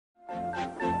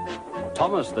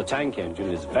Thomas the Tank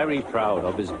Engine is very proud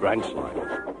of his branch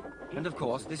line. And of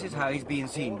course, this is how he's been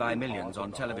seen by millions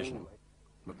on television.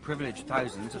 But privileged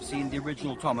thousands have seen the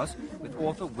original Thomas, with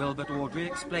author Wilbert Awdry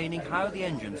explaining how the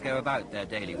engines go about their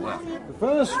daily work. The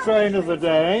first train of the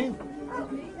day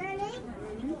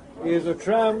is a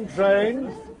tram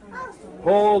train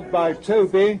hauled by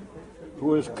Toby,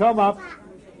 who has come up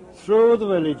through the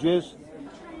villages.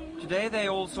 Today they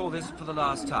all saw this for the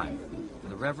last time.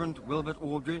 The Reverend Wilbert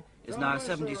Awdry is now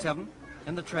 77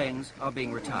 and the trains are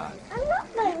being retired.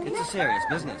 It's a serious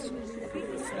business.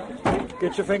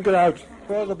 Get your finger out.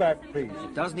 Further back, please.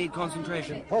 It does need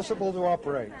concentration. Impossible to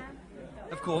operate.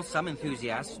 Of course, some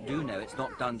enthusiasts do know it's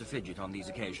not done to fidget on these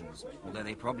occasions, although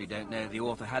they probably don't know the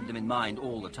author had them in mind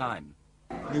all the time.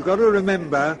 You've got to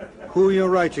remember who you're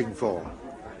writing for.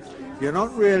 You're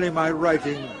not really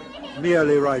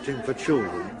merely writing for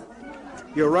children.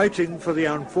 You're writing for the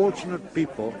unfortunate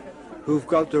people who've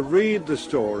got to read the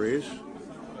stories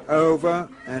over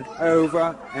and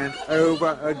over and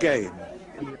over again.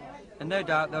 And no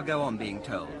doubt they'll go on being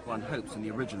told, one hopes in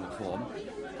the original form.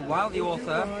 For while the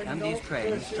author and these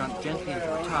trains shunt gently into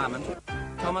retirement,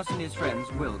 Thomas and his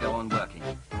friends will go on working.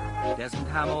 Desmond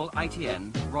Hamill,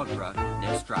 ITN, Roddborough,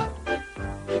 near Stroud.